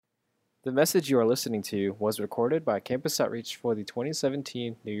The message you are listening to was recorded by Campus Outreach for the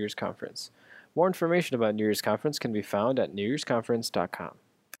 2017 New Year's Conference. More information about New Year's Conference can be found at newyearsconference.com.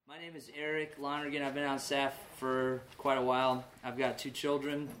 My name is Eric Lonergan. I've been on staff for quite a while. I've got 2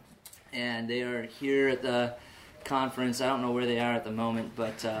 children, and they are here at the conference. I don't know where they are at the moment,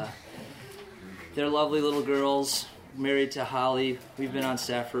 but they're lovely little girls, married to Holly. We've been on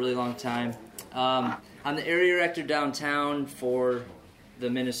staff for a really long time. I'm the area director downtown for the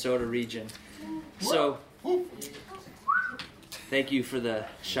Minnesota region. So, thank you for the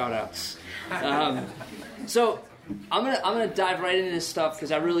shout-outs. So, I'm gonna dive right into this stuff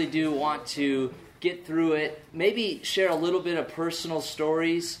because I really do want to get through it. Maybe share a little bit of personal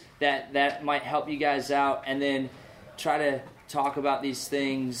stories that might help you guys out, and then try to talk about these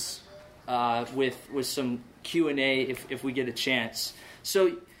things with some Q&A if we get a chance.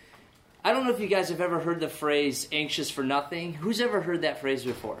 So, I don't know if you guys have ever heard the phrase anxious for nothing. Who's ever heard that phrase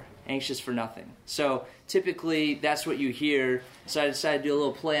before? Anxious for nothing. So typically that's what you hear. So I decided to do a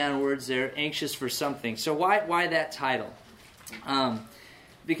little play on words there, anxious for something. So why that title?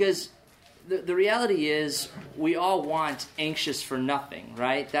 Because the reality is we all want anxious for nothing,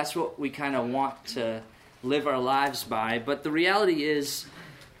 right? That's what we kind of want to live our lives by. But the reality is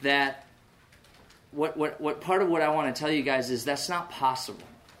that what part of what I want to tell you guys is that's not possible.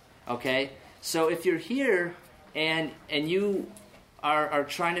 Okay, so if you're here and you are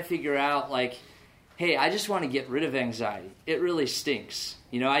trying to figure out, like, hey, I just want to get rid of anxiety. It really stinks.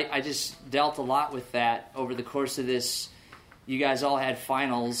 You know, I just dealt a lot with that over the course of this. You guys all had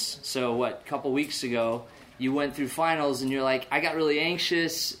finals, so a couple weeks ago, you went through finals and you're like, I got really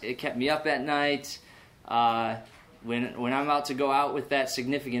anxious. It kept me up at night. When I'm about to go out with that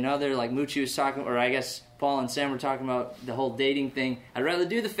significant other, like Moochie was talking, or I guess Paul and Sam were talking about the whole dating thing, I'd rather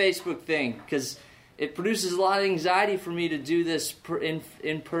do the Facebook thing because it produces a lot of anxiety for me to do this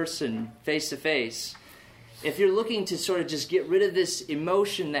in person, face to face. If you're looking to sort of just get rid of this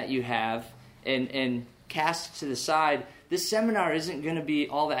emotion that you have and cast it to the side, this seminar isn't going to be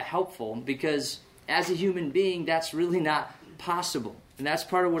all that helpful because as a human being, that's really not possible. And that's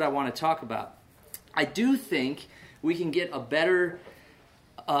part of what I want to talk about. I do think we can get a better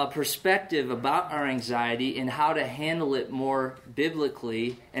perspective about our anxiety and how to handle it more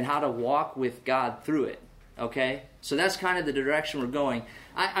biblically and how to walk with God through it, okay? So that's kind of the direction we're going.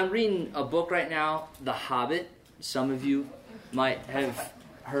 I'm reading a book right now, The Hobbit. Some of you might have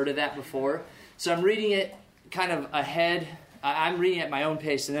heard of that before. So I'm reading it kind of ahead. I'm reading at my own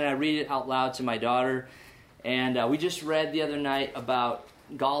pace, and then I read it out loud to my daughter. And we just read the other night about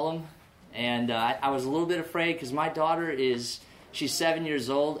Gollum. And I was a little bit afraid because my daughter she's 7 years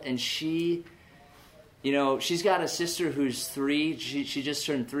old, and she's got a sister who's 3. She just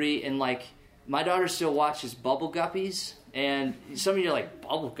turned 3, and like my daughter still watches Bubble Guppies. And some of you are like,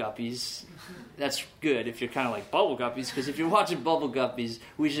 Bubble Guppies? That's good if you're kind of like Bubble Guppies, because if you're watching Bubble Guppies,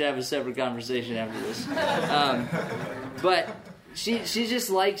 we should have a separate conversation after this. But she just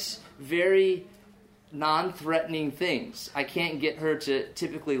likes very non-threatening things. I can't get her to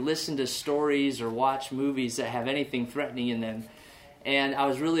typically listen to stories or watch movies that have anything threatening in them. And I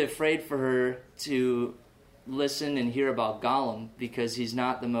was really afraid for her to listen and hear about Gollum because he's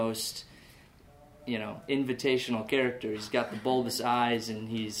not the most, invitational character. He's got the bulbous eyes and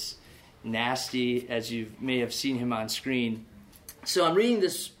he's nasty, as you may have seen him on screen. So I'm reading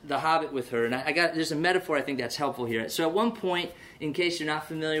The Hobbit with her, and there's a metaphor I think that's helpful here. So at one point, in case you're not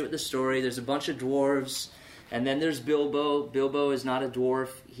familiar with the story, there's a bunch of dwarves, and then there's Bilbo. Bilbo is not a dwarf.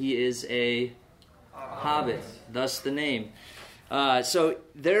 He is a hobbit, thus the name. So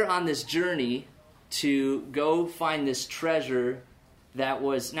they're on this journey to go find this treasure that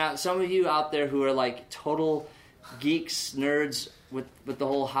was... Now, some of you out there who are like total geeks, nerds, with the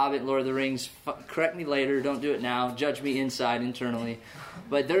whole Hobbit, Lord of the Rings, correct me later, don't do it now, judge me inside, internally.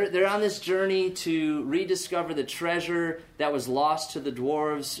 But they're on this journey to rediscover the treasure that was lost to the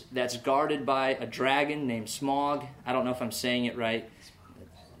dwarves that's guarded by a dragon named Smaug. I don't know if I'm saying it right.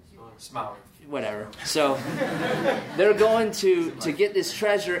 Smaug. Whatever. So they're going to get this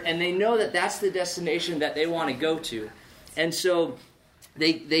treasure, and they know that that's the destination that they want to go to. And so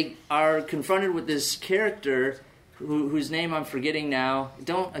they are confronted with this character whose name I'm forgetting now.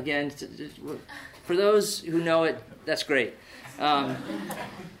 For those who know it, that's great.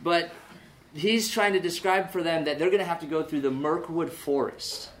 But he's trying to describe for them that they're going to have to go through the Mirkwood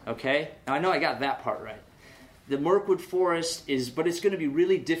Forest, okay? Now, I know I got that part right. The Mirkwood Forest but it's going to be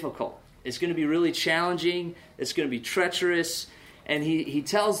really difficult. It's going to be really challenging. It's going to be treacherous. And he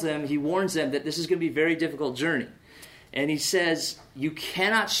warns them that this is going to be a very difficult journey. And he says, you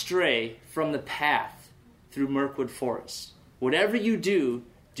cannot stray from the path through Mirkwood Forest. Whatever you do,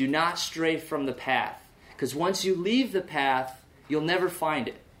 Do not stray from the path. Because once you leave the path, you'll never find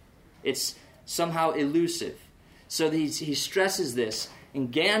it. It's somehow elusive. So he stresses this.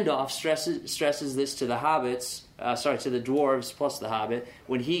 And Gandalf stresses this to the hobbits, to the dwarves plus the hobbit,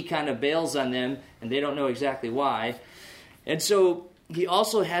 when he kind of bails on them and they don't know exactly why. And so he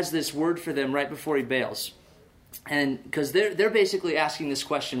also has this word for them right before he bails. And because they're basically asking this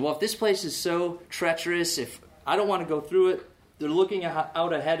question, well, if this place is so treacherous, if I don't want to go through it, they're looking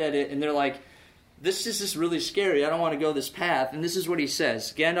out ahead at it and they're like, this is just really scary. I don't want to go this path. And this is what he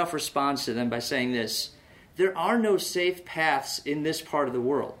says. Gandalf responds to them by saying this: there are no safe paths in this part of the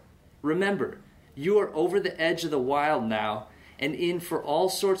world. Remember, you are over the edge of the wild now and in for all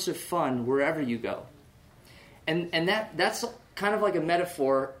sorts of fun wherever you go. And that's kind of like a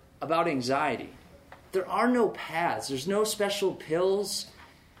metaphor about anxiety. There are no paths. There's no special pills.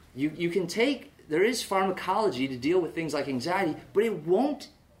 You can take, there is pharmacology to deal with things like anxiety, but it won't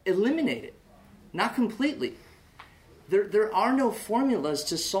eliminate it. Not completely. There are no formulas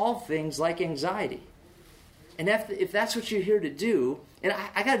to solve things like anxiety. And if that's what you're here to do, and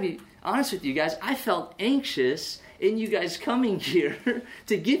I got to be honest with you guys, I felt anxious in you guys coming here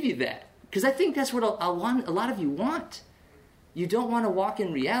to give you that. Because I think that's what a lot of you want. You don't want to walk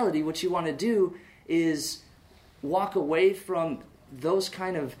in reality. What you want to do is walk away from those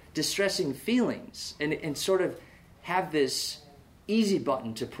kind of distressing feelings and sort of have this easy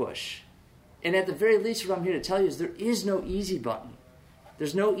button to push. And at the very least, what I'm here to tell you is there is no easy button.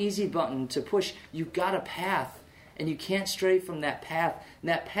 There's no easy button to push. You've got a path, and you can't stray from that path. And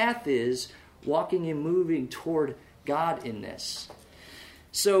that path is walking and moving toward God in this.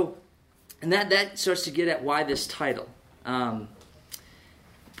 So, and that starts to get at why this title. Part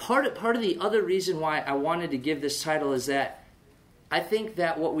of the other reason why I wanted to give this title is that I think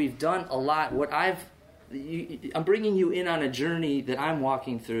that what we've done a lot, I'm bringing you in on a journey that I'm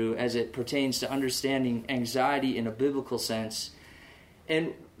walking through as it pertains to understanding anxiety in a biblical sense.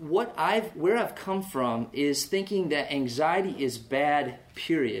 And where I've come from is thinking that anxiety is bad,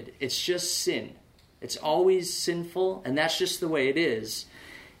 period. It's just sin. It's always sinful, and that's just the way it is.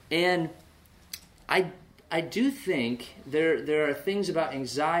 And I do think there are things about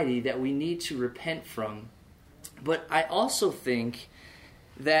anxiety that we need to repent from. But I also think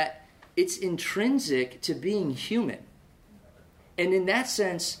that it's intrinsic to being human. And in that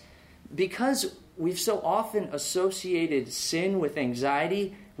sense, because we've so often associated sin with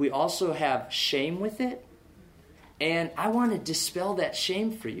anxiety, we also have shame with it. And I want to dispel that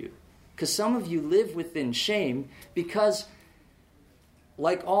shame for you. Because some of you live within shame because,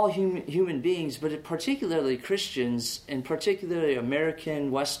 like all human beings, but particularly Christians, and particularly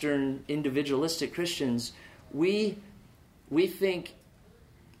American, Western, individualistic Christians, we think,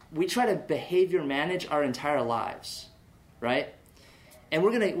 we try to behavior manage our entire lives, right? And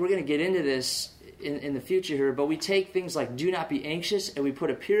we're gonna get into this in the future here, but we take things like do not be anxious and we put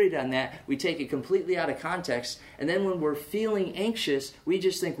a period on that. We take it completely out of context, and then when we're feeling anxious, we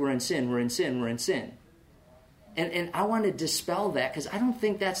just think we're in sin, we're in sin, we're in sin. And I want to dispel that because I don't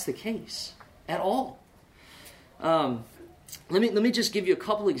think that's the case at all. Let me just give you a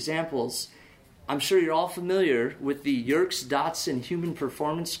couple examples. I'm sure you're all familiar with the Yerkes-Dodson human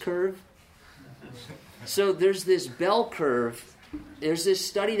performance curve. So there's this bell curve. There's this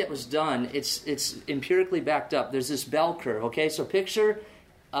study that was done. It's empirically backed up. There's this bell curve. Okay, so picture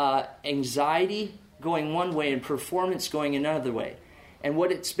anxiety going one way and performance going another way. And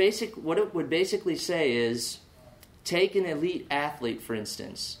what it would basically say is, take an elite athlete, for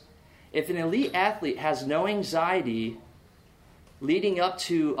instance. If an elite athlete has no anxiety leading up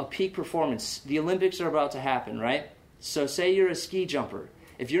to a peak performance, the Olympics are about to happen, right? So say you're a ski jumper.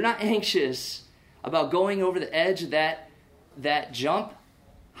 If you're not anxious about going over the edge of that jump,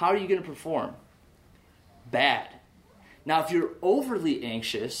 how are you going to perform? Bad. Now, if you're overly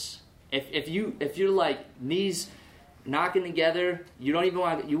anxious, if you're like knees knocking together, you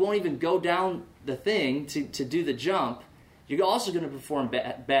won't even go down the thing to do the jump, you're also going to perform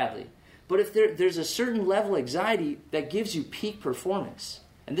badly. But if there's a certain level of anxiety that gives you peak performance,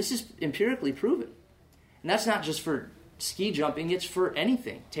 and this is empirically proven, and that's not just for ski jumping, it's for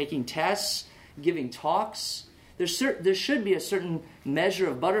anything, taking tests, giving talks. There should be a certain measure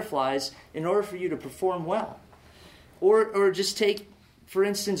of butterflies in order for you to perform well. Or just take, for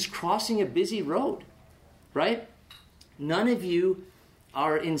instance, crossing a busy road, right? None of you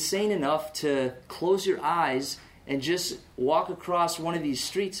are insane enough to close your eyes and just walk across one of these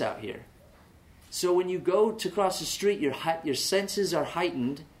streets out here. So when you go to cross the street, your senses are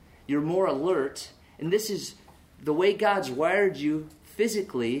heightened, you're more alert, and this is the way God's wired you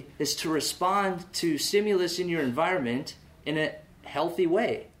physically, is to respond to stimulus in your environment in healthy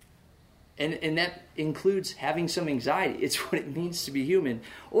way. And that includes having some anxiety. It's what it means to be human.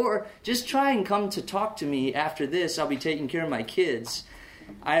 Or just try and come to talk to me after this. I'll be taking care of my kids.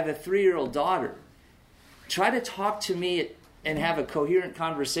 I have a 3-year-old daughter. Try to talk to me and have a coherent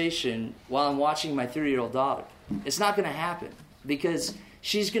conversation while I'm watching my 3-year-old daughter. It's not going to happen because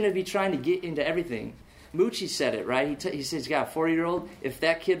she's going to be trying to get into everything. Moochie said it, right? He said he's got a 4-year-old. If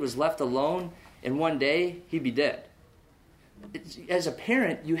that kid was left alone in one day, he'd be dead. As a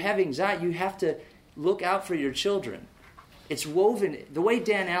parent, you have anxiety. You have to look out for your children. It's woven. The way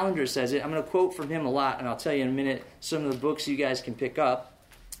Dan Allender says it, I'm going to quote from him a lot, and I'll tell you in a minute some of the books you guys can pick up.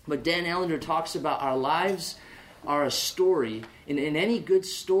 But Dan Allender talks about our lives are a story. And in any good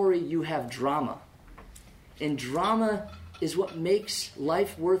story, you have drama. And drama is what makes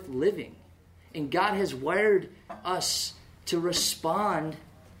life worth living. And God has wired us to respond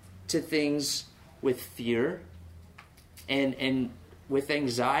to things with fear and with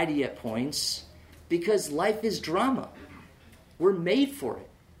anxiety at points, because life is drama. We're made for it.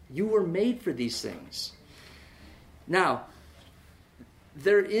 You were made for these things. Now,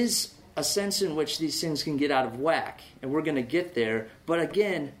 there is a sense in which these things can get out of whack, and we're going to get there. But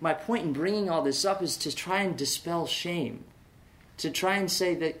again, my point in bringing all this up is to try and dispel shame, to try and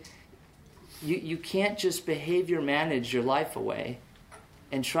say that you can't just behavior manage your life away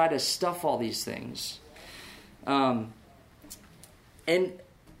and try to stuff all these things. And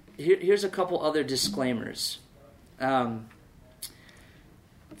here's a couple other disclaimers. The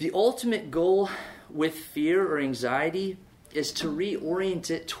ultimate goal with fear or anxiety is to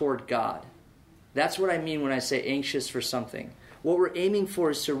reorient it toward God. That's what I mean when I say anxious for something. What we're aiming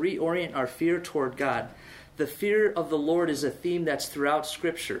for is to reorient our fear toward God. The fear of the Lord is a theme that's throughout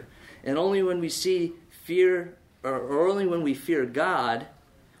Scripture. And only when we see fear, or only when we fear God,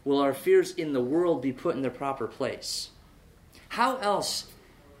 will our fears in the world be put in their proper place. How else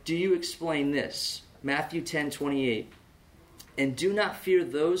do you explain this? Matthew 10:28. And do not fear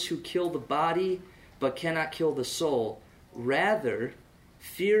those who kill the body, but cannot kill the soul. Rather,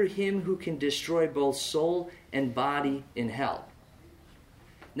 fear him who can destroy both soul and body in hell.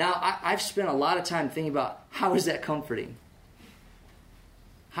 Now, I've spent a lot of time thinking about how is that comforting?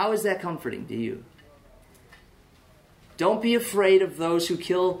 How is that comforting to you? Don't be afraid of those who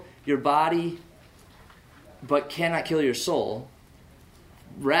kill your body but cannot kill your soul.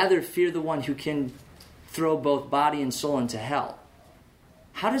 Rather, fear the one who can throw both body and soul into hell.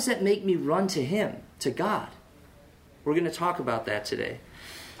 How does that make me run to him, to God? We're going to talk about that today.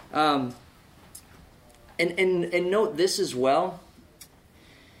 And note this as well.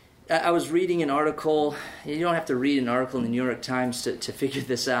 I was reading an article. You don't have to read an article in the New York Times to figure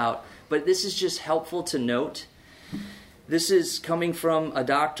this out. But this is just helpful to note. This is coming from a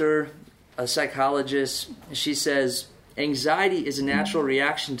doctor, a psychologist. She says, anxiety is a natural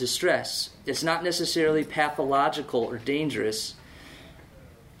reaction to stress. It's not necessarily pathological or dangerous.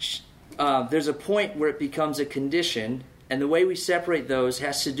 There's a point where it becomes a condition, and the way we separate those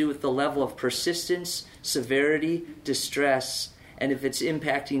has to do with the level of persistence, severity, distress, and if it's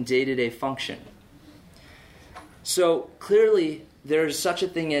impacting day-to-day function. So clearly, there's such a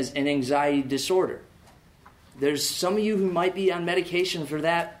thing as an anxiety disorder. There's some of you who might be on medication for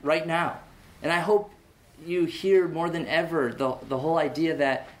that right now. And I hope you hear more than ever the whole idea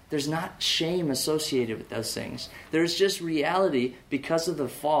that there's not shame associated with those things. There's just reality because of the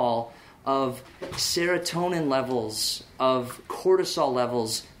fall of serotonin levels, of cortisol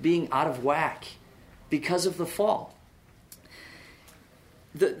levels being out of whack because of the fall.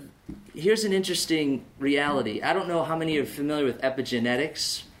 Here's an interesting reality. I don't know how many are familiar with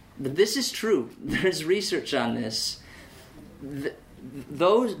epigenetics, but this is true. There's research on this.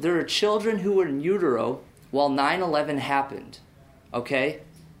 There are children who were in utero while 9/11 happened. Okay?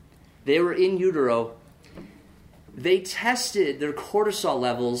 They were in utero. They tested their cortisol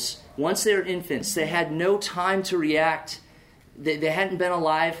levels once they were infants. They had no time to react. They hadn't been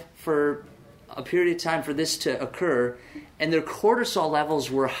alive for a period of time for this to occur. And their cortisol levels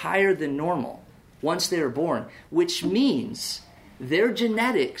were higher than normal once they were born, which means their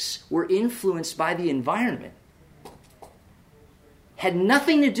genetics were influenced by the environment. Had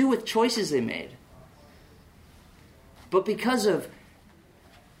nothing to do with choices they made. But because of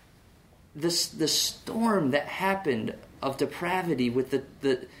the storm that happened of depravity with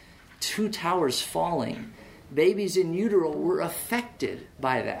the two towers falling, babies in utero were affected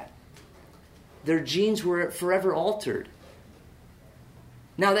by that. Their genes were forever altered.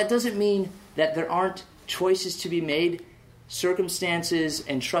 Now, that doesn't mean that there aren't choices to be made, circumstances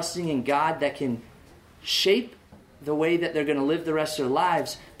and trusting in God that can shape the way that they're going to live the rest of their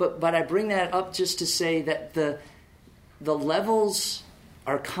lives. But I bring that up just to say that the levels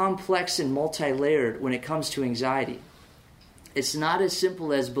are complex and multi-layered when it comes to anxiety. It's not as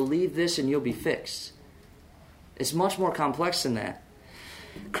simple as believe this and you'll be fixed. It's much more complex than that.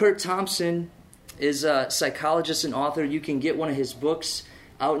 Kurt Thompson is a psychologist and author. You can get one of his books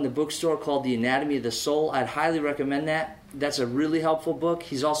out in the bookstore called The Anatomy of the Soul. I'd highly recommend that. That's a really helpful book.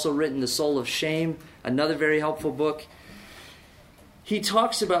 He's also written The Soul of Shame, another very helpful book. He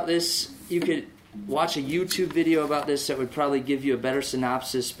talks about this. You could watch a YouTube video about this that would probably give you a better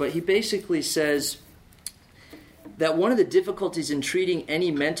synopsis. But he basically says that one of the difficulties in treating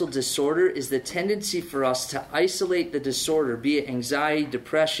any mental disorder is the tendency for us to isolate the disorder, be it anxiety,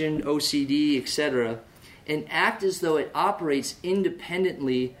 depression, OCD, etc., and act as though it operates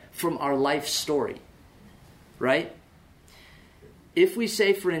independently from our life story. Right? If we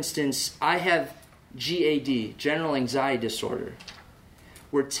say, for instance, I have GAD, general anxiety disorder,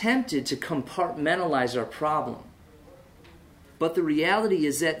 we're tempted to compartmentalize our problem. But the reality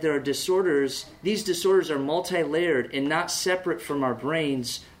is that there are disorders, these disorders are multi-layered and not separate from our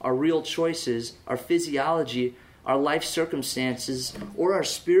brains, our real choices, our physiology, our life circumstances, or our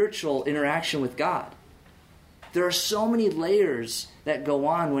spiritual interaction with God. There are so many layers that go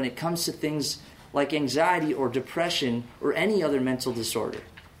on when it comes to things like anxiety or depression or any other mental disorder.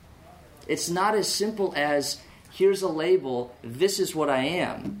 It's not as simple as, here's a label, this is what I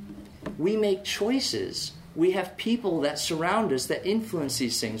am. We make choices. We have people that surround us that influence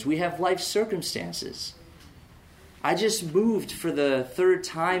these things. We have life circumstances. I just moved for the third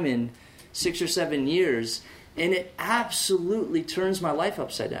time in 6 or 7 years, and it absolutely turns my life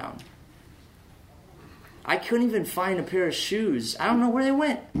upside down. I couldn't even find a pair of shoes. I don't know where they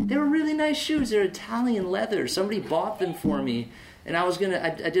went. They were really nice shoes. They're Italian leather. Somebody bought them for me. And I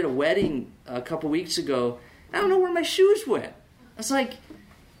did a wedding a couple weeks ago. I don't know where my shoes went. I was like,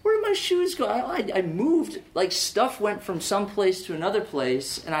 where did my shoes go? I moved. Like, stuff went from some place to another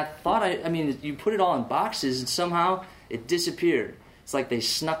place. And I thought, you put it all in boxes and somehow it disappeared. It's like they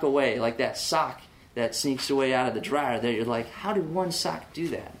snuck away. Like that sock that sneaks away out of the dryer there. You're like, how did one sock do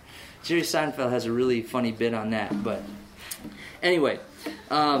that? Jerry Seinfeld has a really funny bit on that. But anyway,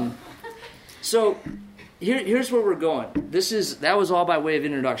 so here's where we're going. That was all by way of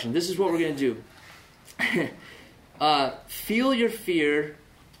introduction. This is what we're going to do. Feel your fear,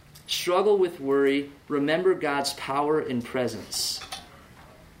 struggle with worry, remember God's power and presence.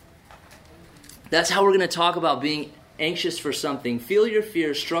 That's how we're going to talk about being anxious for something. Feel your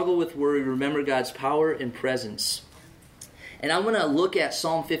fear, struggle with worry, remember God's power and presence. And I'm going to look at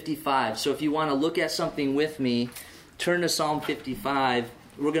Psalm 55. So if you want to look at something with me, turn to Psalm 55.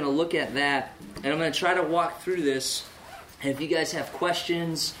 We're going to look at that. And I'm going to try to walk through this. And if you guys have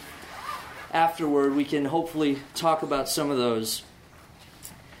questions afterward, we can hopefully talk about some of those.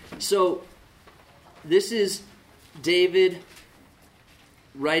 So this is David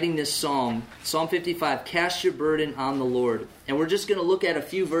writing this psalm. Psalm 55, cast your burden on the Lord. And we're just going to look at a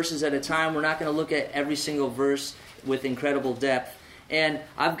few verses at a time. We're not going to look at every single verse with incredible depth. And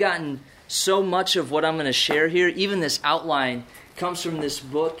I've gotten so much of what I'm going to share here, even this outline, comes from this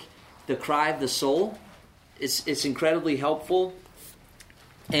book, The Cry of the Soul. It's incredibly helpful.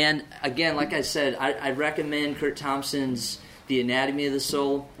 And again, like I said, I recommend Kurt Thompson's The Anatomy of the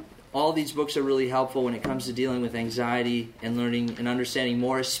Soul. All these books are really helpful when it comes to dealing with anxiety and learning and understanding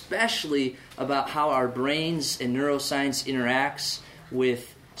more, especially about how our brains and neuroscience interacts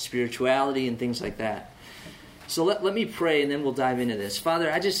with spirituality and things like that. So let me pray, and then we'll dive into this. Father,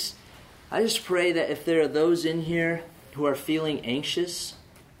 I just pray that if there are those in here who are feeling anxious,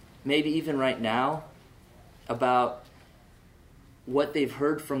 maybe even right now, about what they've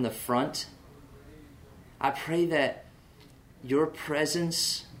heard from the front, I pray that your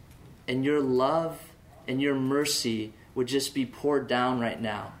presence and your love and your mercy would just be poured down right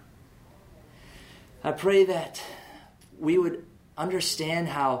now. I pray that we would understand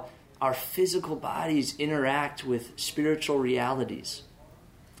how our physical bodies interact with spiritual realities,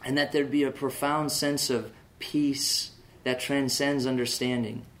 and that there'd be a profound sense of peace that transcends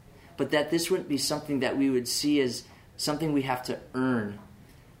understanding, but that this wouldn't be something that we would see as something we have to earn,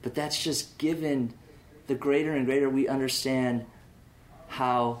 but that's just given the greater and greater we understand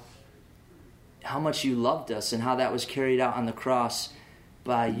how much you loved us and how that was carried out on the cross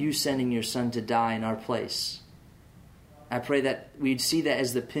by you sending your son to die in our place. I pray that we'd see that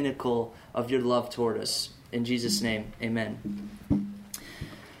as the pinnacle of your love toward us. In Jesus' name, amen.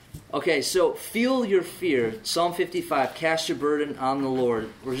 Okay, so feel your fear. Psalm 55, cast your burden on the Lord.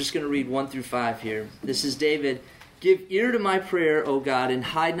 We're just going to read 1 through 5 here. This is David. Give ear to my prayer, O God, and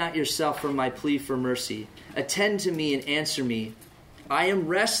hide not yourself from my plea for mercy. Attend to me and answer me. I am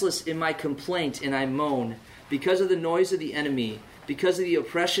restless in my complaint, and I moan. because of the noise of the enemy, because of the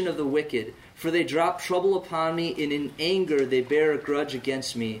oppression of the wicked. For they drop trouble upon me, and in anger they bear a grudge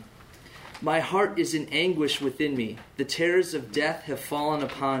against me. My heart is in anguish within me. The terrors of death have fallen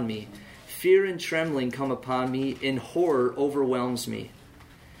upon me. Fear and trembling come upon me, and horror overwhelms me.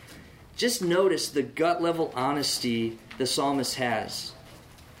 Just notice the gut-level honesty the psalmist has.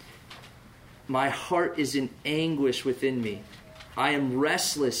 My heart is in anguish within me. I am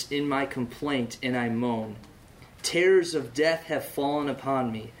restless in my complaint, and I moan. Terrors of death have fallen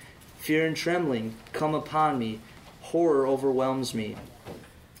upon me. Fear and trembling come upon me. Horror overwhelms me.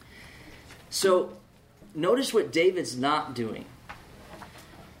 So, notice what David's not doing.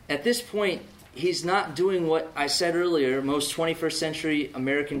 At this point, he's not doing what I said earlier most 21st century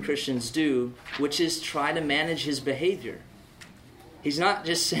American Christians do, which is try to manage his behavior. He's not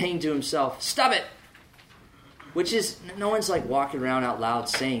just saying to himself, stop it! Which is, no one's like walking around out loud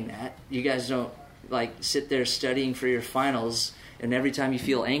saying that. You guys don't like sit there studying for your finals, and every time you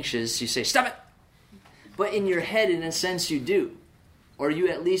feel anxious, you say, stop it! But in your head, in a sense, you do. Or you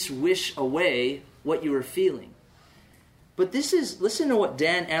at least wish away what you were feeling. But listen to what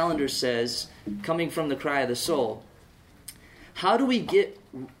Dan Allender says, coming from the Cry of the Soul. How do we get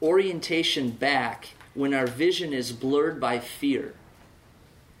orientation back when our vision is blurred by fear?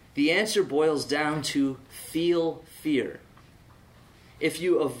 The answer boils down to feel fear. If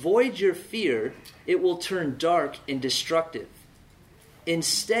you avoid your fear, it will turn dark and destructive.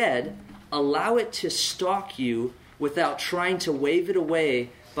 Instead, allow it to stalk you without trying to wave it away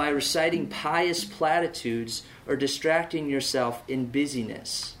by reciting pious platitudes or distracting yourself in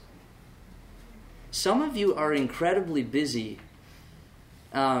busyness. Some of you are incredibly busy,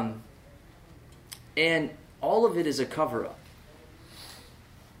 and all of it is a cover-up.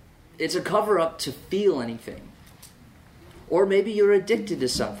 It's a cover-up to feel anything. Or maybe you're addicted to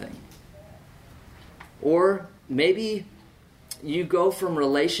something. Or maybe you go from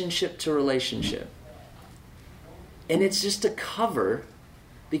relationship to relationship. And it's just a cover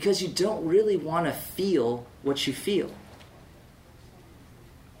because you don't really want to feel what you feel.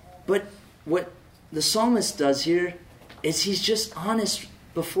 But what the psalmist does here is he's just honest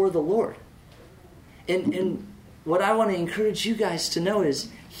before the Lord. And what I want to encourage you guys to know is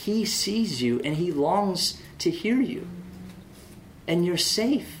he sees you and he longs to hear you. And you're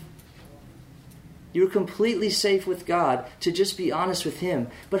safe. You're completely safe with God to just be honest with him.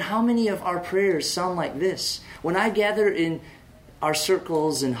 But how many of our prayers sound like this? When I gather in our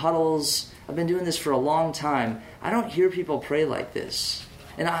circles and huddles, I've been doing this for a long time, I don't hear people pray like this.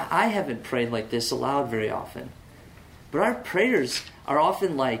 And I haven't prayed like this aloud very often. But our prayers are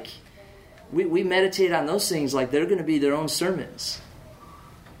often like, we meditate on those things like they're going to be their own sermons.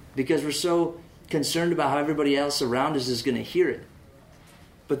 Because we're so concerned about how everybody else around us is going to hear it.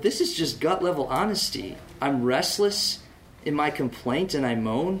 But this is just gut-level honesty. I'm restless in my complaint and I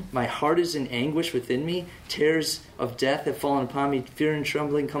moan. My heart is in anguish within me. Terrors of death have fallen upon me. Fear and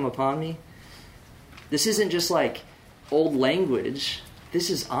trembling come upon me. This isn't just like old language. This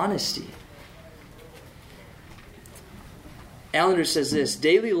is honesty. Allender says this,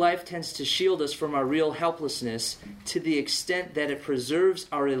 daily life tends to shield us from our real helplessness to the extent that it preserves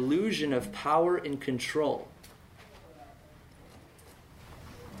our illusion of power and control.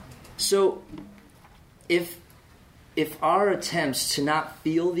 So, if our attempts to not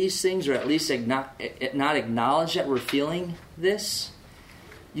feel these things, or at least not acknowledge that we're feeling this,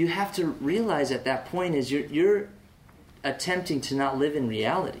 you have to realize at that point is you're attempting to not live in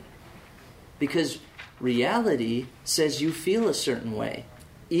reality. Because reality says you feel a certain way,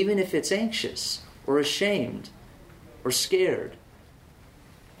 even if it's anxious, or ashamed, or scared.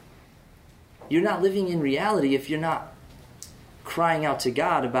 You're not living in reality if you're not crying out to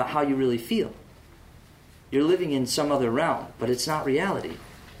God about how you really feel. You're living in some other realm, but it's not reality.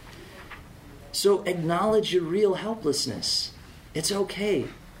 So acknowledge your real helplessness. It's okay.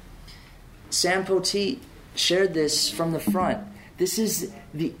 Sam Poteet shared this from the front. This is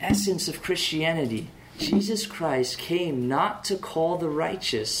the essence of Christianity. Jesus Christ came not to call the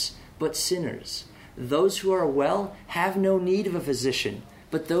righteous, but sinners. Those who are well have no need of a physician,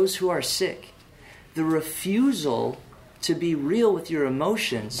 but those who are sick. The refusal to be real with your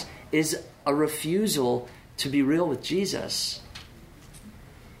emotions is a refusal to be real with Jesus.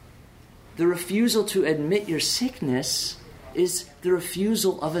 The refusal to admit your sickness is the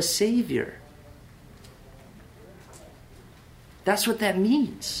refusal of a Savior. That's what that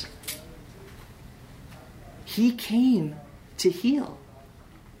means. He came to heal.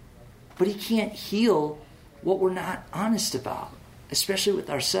 But he can't heal what we're not honest about, especially with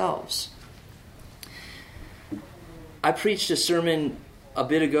ourselves. I preached a sermon a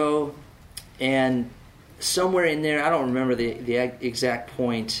bit ago, and somewhere in there, I don't remember the exact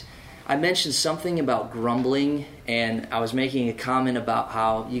point, I mentioned something about grumbling, and I was making a comment about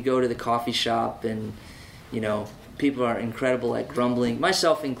how you go to the coffee shop and, people are incredible at grumbling,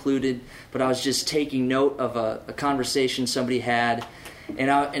 myself included, but I was just taking note of a conversation somebody had, and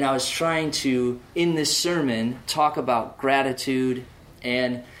I was trying to, in this sermon, talk about gratitude,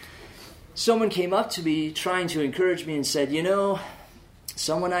 and someone came up to me trying to encourage me and said,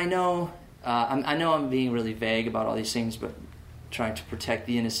 someone I know, I know I'm being really vague about all these things, but trying to protect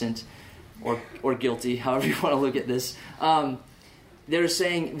the innocent or guilty, however you want to look at this. They were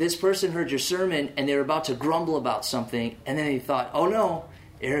saying, this person heard your sermon and they were about to grumble about something, and then they thought, oh no,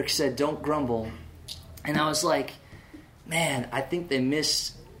 Eric said don't grumble. And I was like, man, I think they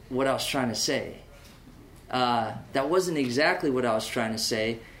missed what I was trying to say. That wasn't exactly what I was trying to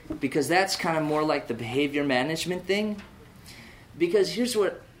say, because that's kind of more like the behavior management thing. Because here's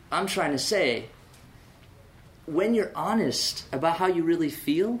what I'm trying to say. When you're honest about how you really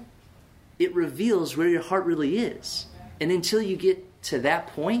feel, it reveals where your heart really is. And until you get to that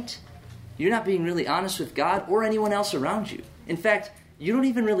point, you're not being really honest with God or anyone else around you. In fact, you don't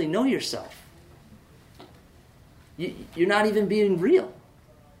even really know yourself. You're not even being real.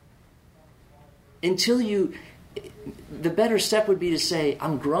 The better step would be to say,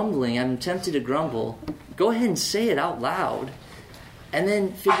 I'm grumbling, I'm tempted to grumble. Go ahead and say it out loud, and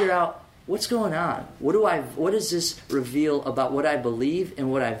then figure out what's going on. What does this reveal about what I believe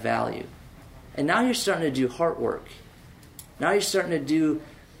and what I value? And now you're starting to do heart work. Now you're starting to do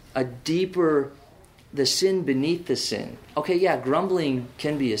the sin beneath the sin. Okay, yeah, grumbling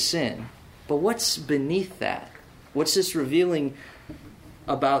can be a sin, but what's beneath that? What's this revealing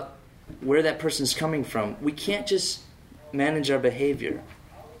about where that person's coming from? We can't just manage our behavior.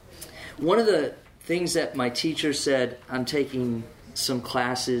 One of the things that my teacher said, I'm taking some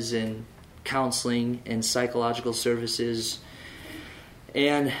classes in counseling and psychological services,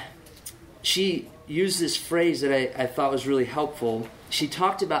 and she used this phrase that I thought was really helpful. She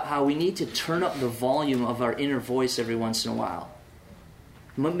talked about how we need to turn up the volume of our inner voice every once in a while.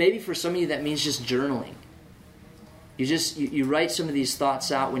 Maybe for some of you that means just journaling. You write some of these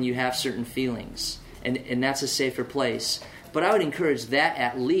thoughts out when you have certain feelings, and that's a safer place. But I would encourage that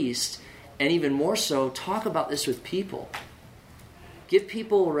at least, and even more so, talk about this with people. Get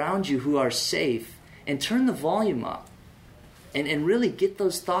people around you who are safe, and turn the volume up, and really get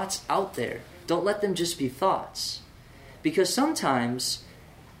those thoughts out there. Don't let them just be thoughts. Because sometimes,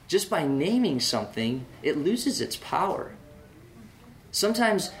 just by naming something, it loses its power.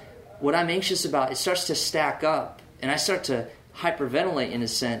 Sometimes what I'm anxious about, it starts to stack up, and I start to hyperventilate in a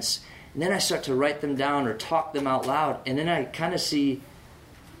sense, and then I start to write them down or talk them out loud, and then I kind of see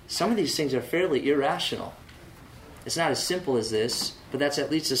some of these things are fairly irrational. It's not as simple as this, but that's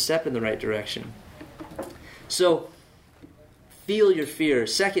at least a step in the right direction. So, feel your fear.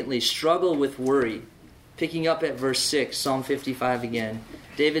 Secondly, struggle with worry. Picking up at verse 6, Psalm 55 again.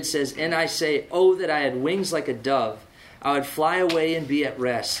 David says, "And I say, oh, that I had wings like a dove. I would fly away and be at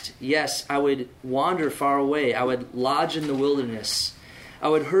rest. Yes, I would wander far away. I would lodge in the wilderness. I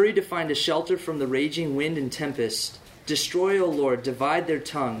would hurry to find a shelter from the raging wind and tempest. Destroy, O Lord, divide their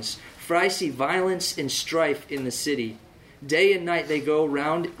tongues. For I see violence and strife in the city. Day and night they go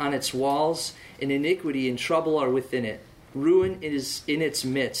round on its walls, and iniquity and trouble are within it. Ruin is in its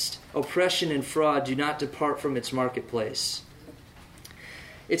midst. Oppression and fraud do not depart from its marketplace."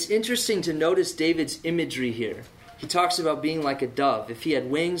 It's interesting to notice David's imagery here. He talks about being like a dove. If he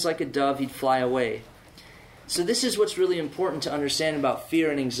had wings like a dove, he'd fly away. So this is what's really important to understand about fear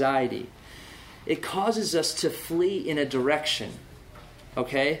and anxiety. It causes us to flee in a direction.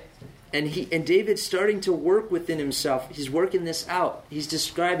 Okay? And David's starting to work within himself. He's working this out. He's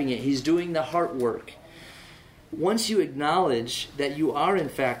describing it. He's doing the heart work. Once you acknowledge that you are in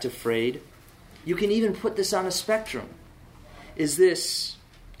fact afraid, you can even put this on a spectrum. Is this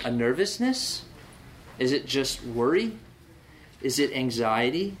a nervousness? Is it just worry? Is it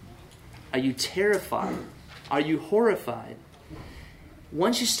anxiety? Are you terrified? Are you horrified?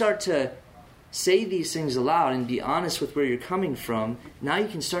 Once you start to say these things aloud and be honest with where you're coming from, now you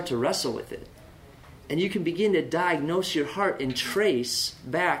can start to wrestle with it. And you can begin to diagnose your heart and trace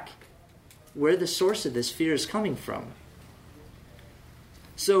back where the source of this fear is coming from.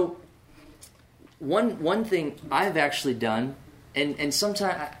 So, one thing I've actually done, and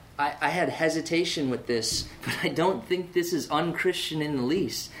sometimes I had hesitation with this, but I don't think this is unchristian in the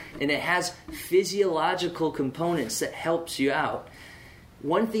least. And it has physiological components that helps you out.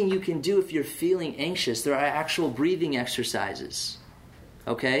 One thing you can do if you're feeling anxious, there are actual breathing exercises.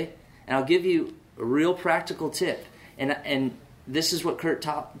 Okay? And I'll give you a real practical tip. And This is what Kurt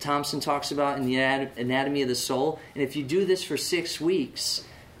Thompson talks about in the Anatomy of the Soul. And if you do this for 6 weeks,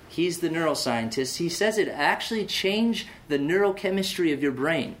 he's the neuroscientist. He says it actually changed the neurochemistry of your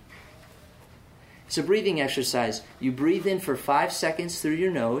brain. It's a breathing exercise. You breathe in for 5 seconds through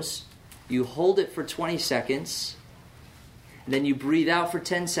your nose. You hold it for 20 seconds. And then you breathe out for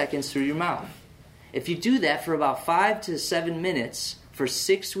 10 seconds through your mouth. If you do that for about 5 to 7 minutes for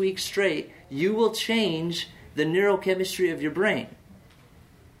 6 weeks straight, you will change the neurochemistry of your brain.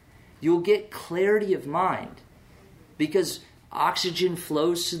 You'll get clarity of mind because oxygen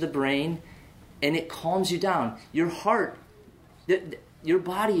flows to the brain and it calms you down. Your heart, your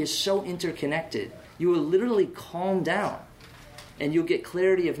body is so interconnected. You will literally calm down and you'll get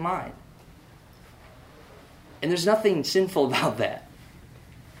clarity of mind. And there's nothing sinful about that.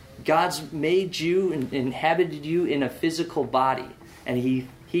 God's made you and inhabited you in a physical body. And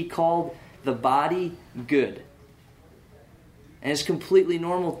He called the body good. And it's completely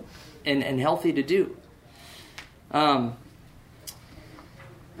normal and healthy to do. I'm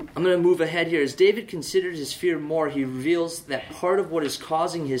going to move ahead here. As David considered his fear more, he reveals that part of what is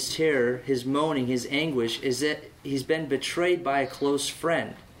causing his terror, his moaning, his anguish, is that he's been betrayed by a close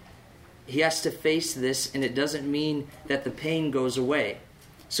friend. He has to face this, and it doesn't mean that the pain goes away.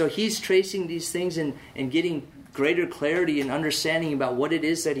 So he's tracing these things and getting greater clarity and understanding about what it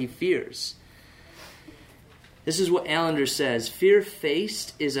is that he fears. This is what Allender says: fear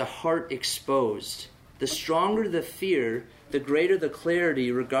faced is a heart exposed. The stronger the fear, the greater the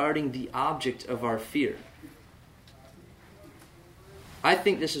clarity regarding the object of our fear. I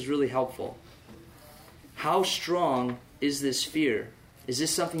think this is really helpful. How strong is this fear? Is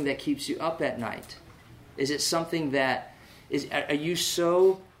this something that keeps you up at night? Is it something that are you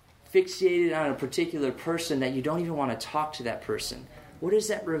so fixated on a particular person that you don't even want to talk to that person? What does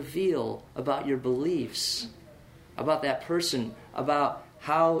that reveal about your beliefs, about that person, about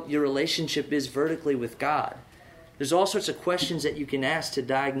how your relationship is vertically with God? There's all sorts of questions that you can ask to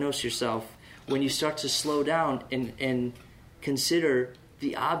diagnose yourself when you start to slow down and consider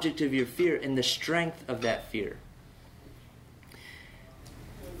the object of your fear and the strength of that fear.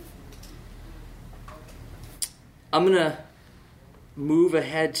 I'm going to move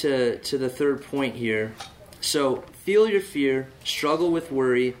ahead to the third point here. So, feel your fear, struggle with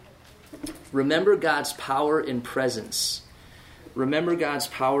worry, remember God's power and presence. Remember God's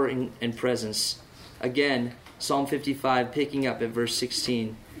power and presence. Again, Psalm 55, picking up at verse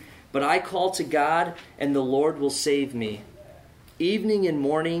 16. But I call to God, and the Lord will save me. Evening and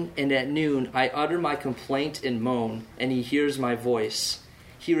morning and at noon I utter my complaint and moan, and He hears my voice.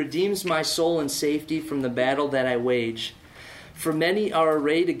 He redeems my soul in safety from the battle that I wage. For many are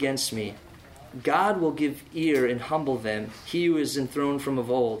arrayed against me. God will give ear and humble them, He who is enthroned from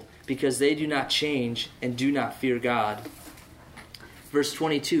of old, because they do not change and do not fear God. Verse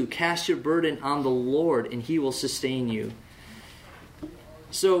 22, cast your burden on the Lord, and He will sustain you.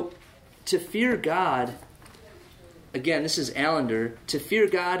 So, to fear God, again, this is Allender, to fear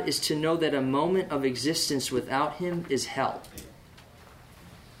God is to know that a moment of existence without Him is hell.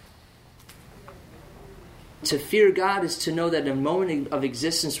 To fear God is to know that a moment of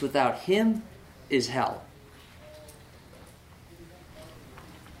existence without Him is hell.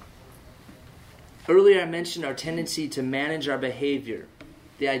 Earlier I mentioned our tendency to manage our behavior.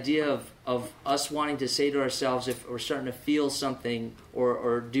 The idea of us wanting to say to ourselves if we're starting to feel something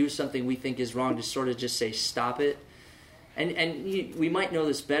or do something we think is wrong, to sort of just say, stop it. And we might know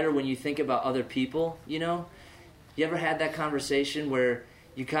this better when you think about other people, you know? You ever had that conversation where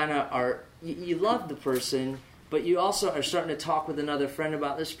you kind of are, you love the person, but you also are starting to talk with another friend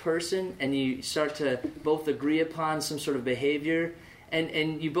about this person, and you start to both agree upon some sort of behavior,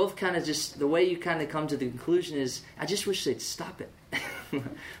 and you both kind of just, the way you kind of come to the conclusion is, I just wish they'd stop it.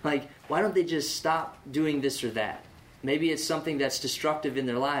 Like, why don't they just stop doing this or that? Maybe it's something that's destructive in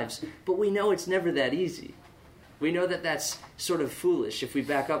their lives, but we know it's never that easy. We know that that's sort of foolish if we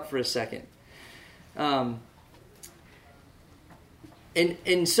back up for a second. And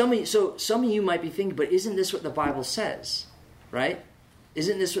some of you might be thinking, but isn't this what the Bible says, right?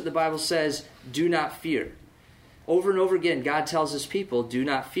 Isn't this what the Bible says? Do not fear. Over and over again, God tells His people, do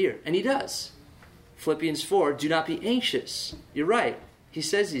not fear. And He does. Philippians 4, do not be anxious. You're right. He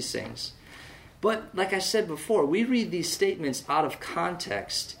says these things. But like I said before, we read these statements out of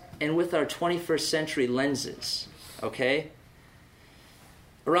context and with our 21st century lenses, okay?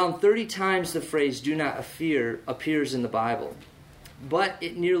 Around 30 times the phrase do not fear appears in the Bible. But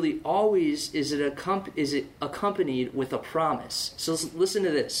it nearly always is accompanied with a promise. So listen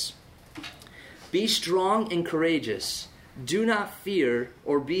to this. Be strong and courageous. Do not fear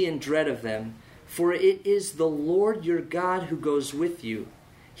or be in dread of them, For it is the Lord your God who goes with you.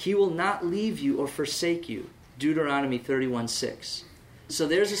 He will not leave you or forsake you. Deuteronomy 31:6. So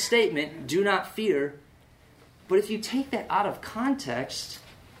there's a statement, do not fear. But if you take that out of context,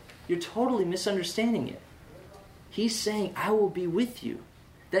 you're totally misunderstanding it. He's saying, I will be with you.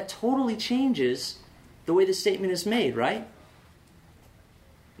 That totally changes the way the statement is made, right?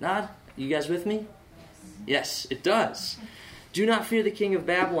 Nod? You guys with me? Yes, it does. Do not fear the king of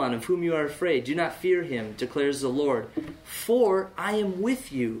Babylon, of whom you are afraid. Do not fear him, declares the Lord. For I am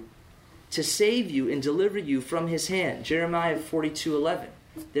with you to save you and deliver you from his hand. Jeremiah 42:11.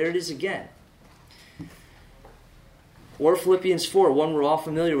 There it is again. Or Philippians 4, one we're all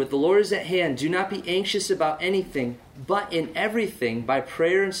familiar with. The Lord is at hand. Do not be anxious about anything, but in everything, by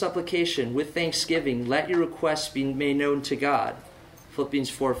prayer and supplication, with thanksgiving, let your requests be made known to God. Philippians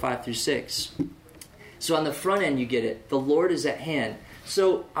 4, 5 through 6. So on the front end, you get it. The Lord is at hand.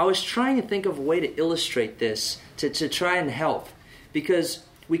 So I was trying to think of a way to illustrate this, to try and help. Because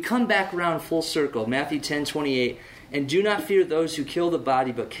we come back around full circle. Matthew 10:28. And do not fear those who kill the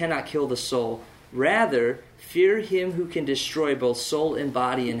body, but cannot kill the soul. Rather, fear him who can destroy both soul and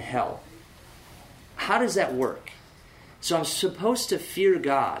body in hell. How does that work? So I'm supposed to fear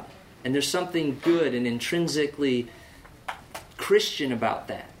God. And there's something good and intrinsically Christian about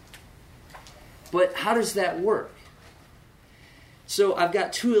that. But how does that work? So I've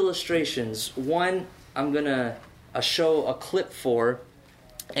got two illustrations. One I'm going to show a clip for,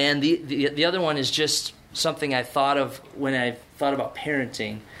 and the other one is just something I thought of when I thought about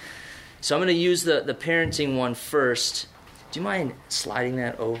parenting. So I'm going to use the parenting one first. Do you mind sliding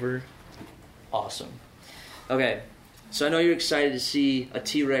that over? Awesome. Okay, so I know you're excited to see a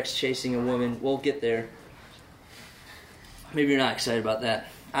T-Rex chasing a woman. We'll get there. Maybe you're not excited about that.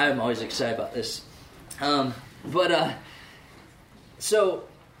 I'm always excited about this. So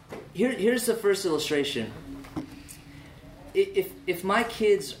here's the first illustration. If my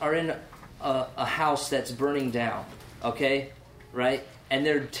kids are in a house that's burning down, okay, right, and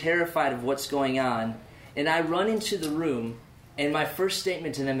they're terrified of what's going on, and I run into the room, and my first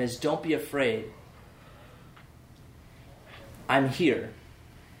statement to them is, don't be afraid. I'm here.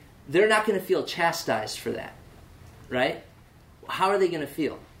 They're not going to feel chastised for that, right? How are they going to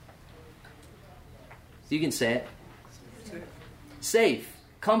feel? You can say it. Safe,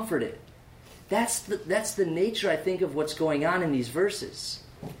 comforted. That's the nature, I think, of what's going on in these verses.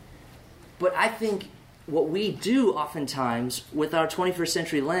 But I think what we do oftentimes with our 21st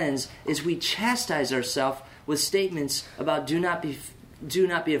century lens is we chastise ourselves with statements about do not be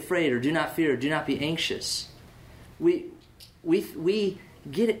afraid, or do not fear, or do not be anxious. We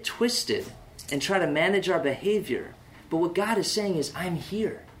get it twisted and try to manage our behavior. But what God is saying is, I'm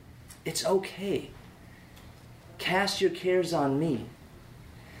here. It's okay. Cast your cares on me.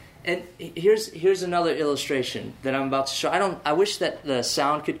 And here's another illustration that I'm about to show. I wish that the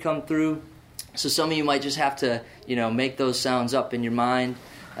sound could come through. So some of you might just have to, make those sounds up in your mind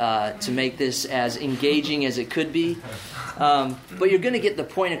to make this as engaging as it could be. But you're going to get the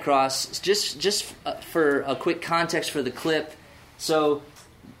point across. Just for a quick context for the clip. So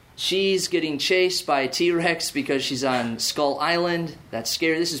she's getting chased by a T-Rex because she's on Skull Island. That's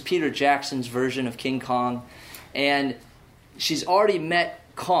scary. This is Peter Jackson's version of King Kong. And she's already met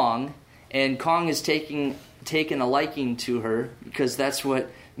Kong, and Kong is taken a liking to her because that's what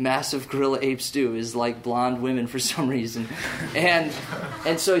massive gorilla apes do, is like blonde women for some reason. And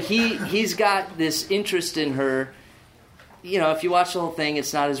so he's got this interest in her. If you watch the whole thing,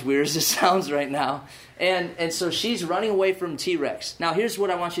 it's not as weird as it sounds right now. And so she's running away from T-Rex. Now here's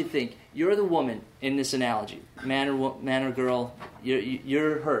what I want you to think. You're the woman in this analogy. Man or girl,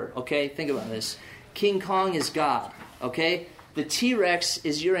 you're her, okay? Think about this. King Kong is God, okay? The T-Rex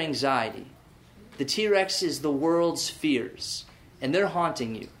is your anxiety. The T-Rex is the world's fears. And they're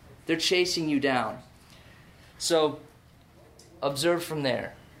haunting you. They're chasing you down. So, observe from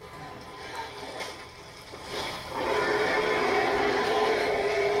there.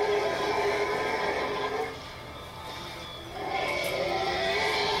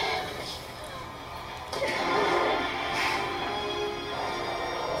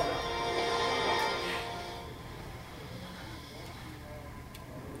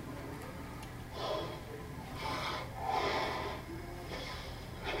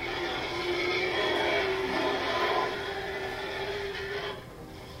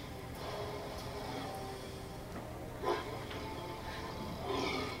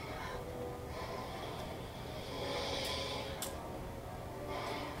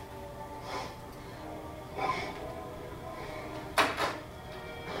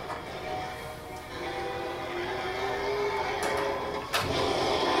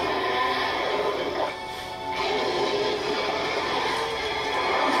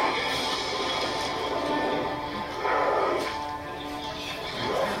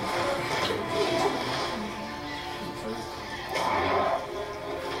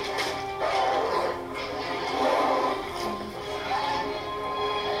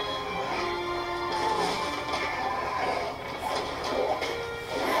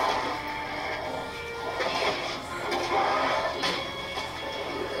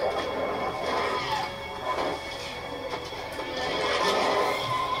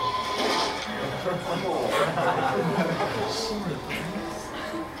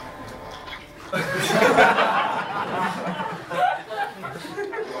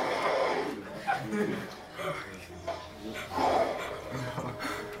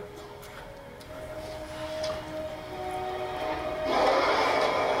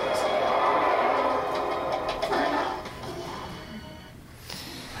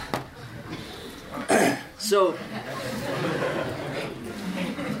 So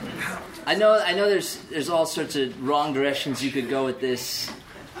I know there's all sorts of wrong directions you could go with this.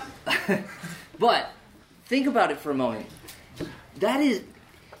 But think about it for a moment.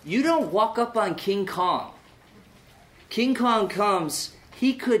 You don't walk up on King Kong. King Kong comes,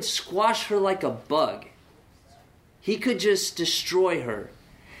 he could squash her like a bug. He could just destroy her.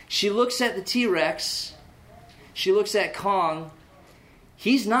 She looks at the T-Rex. She looks at Kong.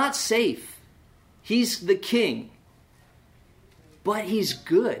 He's not safe. He's the king. But he's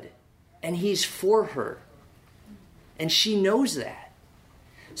good. And he's for her. And she knows that.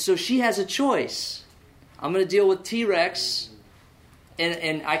 So she has a choice. I'm going to deal with T-Rex.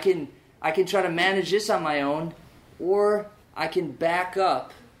 And I can try to manage this on my own. Or I can back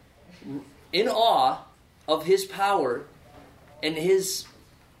up in awe of his power and his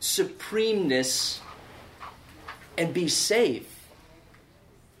supremeness and be safe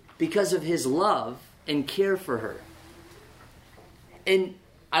because of his love and care for her. And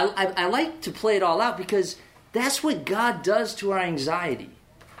I like to play it all out because that's what God does to our anxiety.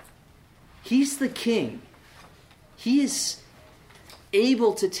 He's the king. He is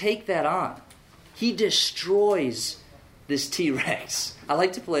able to take that on. He destroys this T-Rex. I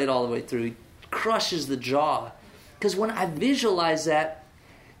like to play it all the way through. He crushes the jaw. Because when I visualize that,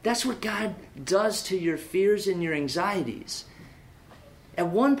 that's what God does to your fears and your anxieties. At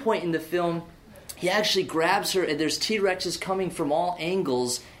one point in the film, he actually grabs her, and there's T-Rexes coming from all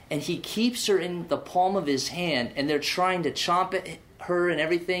angles, and he keeps her in the palm of his hand, and they're trying to chomp at her and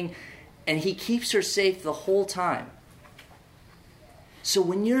everything, and he keeps her safe the whole time. So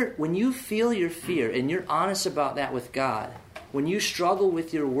when you feel your fear and you're honest about that with God, when you struggle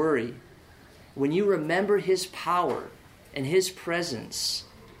with your worry, when you remember his power and his presence,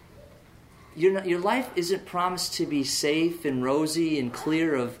 your life isn't promised to be safe and rosy and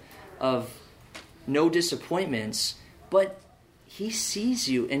clear of no disappointments, but he sees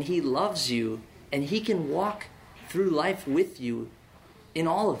you and he loves you and he can walk through life with you in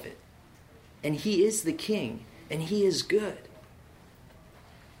all of it. And he is the king and he is good.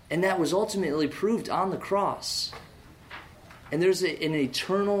 And that was ultimately proved on the cross. And there's an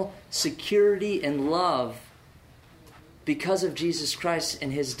eternal security and love because of Jesus Christ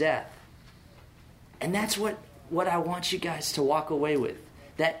and his death. And that's what I want you guys to walk away with.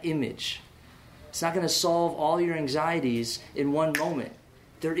 That image. It's not going to solve all your anxieties in one moment.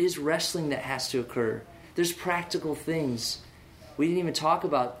 There is wrestling that has to occur. There's practical things. We didn't even talk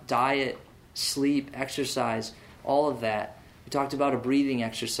about diet, sleep, exercise, all of that. We talked about a breathing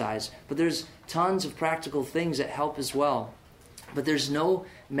exercise. But there's tons of practical things that help as well. But there's no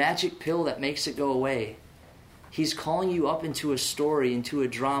magic pill that makes it go away. He's calling you up into a story, into a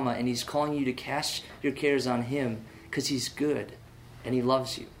drama, and he's calling you to cast your cares on him because he's good and he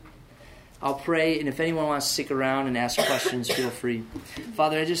loves you. I'll pray, and if anyone wants to stick around and ask questions, feel free.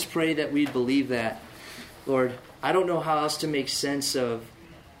 Father, I just pray that we'd believe that. Lord, I don't know how else to make sense of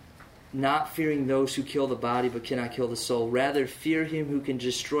not fearing those who kill the body but cannot kill the soul. Rather, fear him who can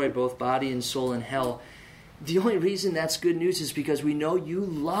destroy both body and soul in hell. The only reason that's good news is because we know you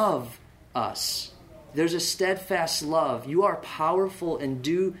love us. There's a steadfast love. You are powerful and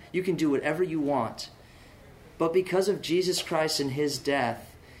you can do whatever you want. But because of Jesus Christ and his death,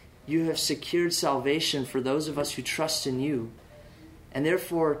 you have secured salvation for those of us who trust in you. And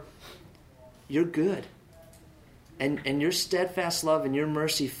therefore, you're good. And your steadfast love and your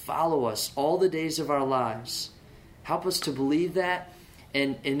mercy follow us all the days of our lives. Help us to believe that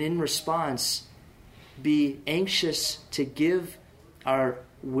and in response, be anxious to give our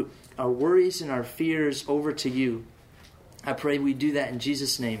worries and our fears over to you. I pray we do that in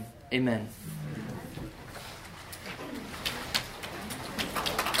Jesus' name. Amen.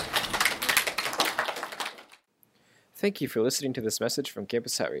 Thank you for listening to this message from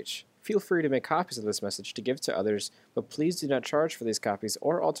Campus Outreach. Feel free to make copies of this message to give to others, but please do not charge for these copies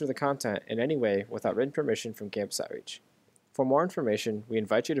or alter the content in any way without written permission from Campus Outreach. For more information, we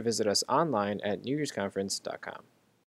invite you to visit us online at newyearsconference.com.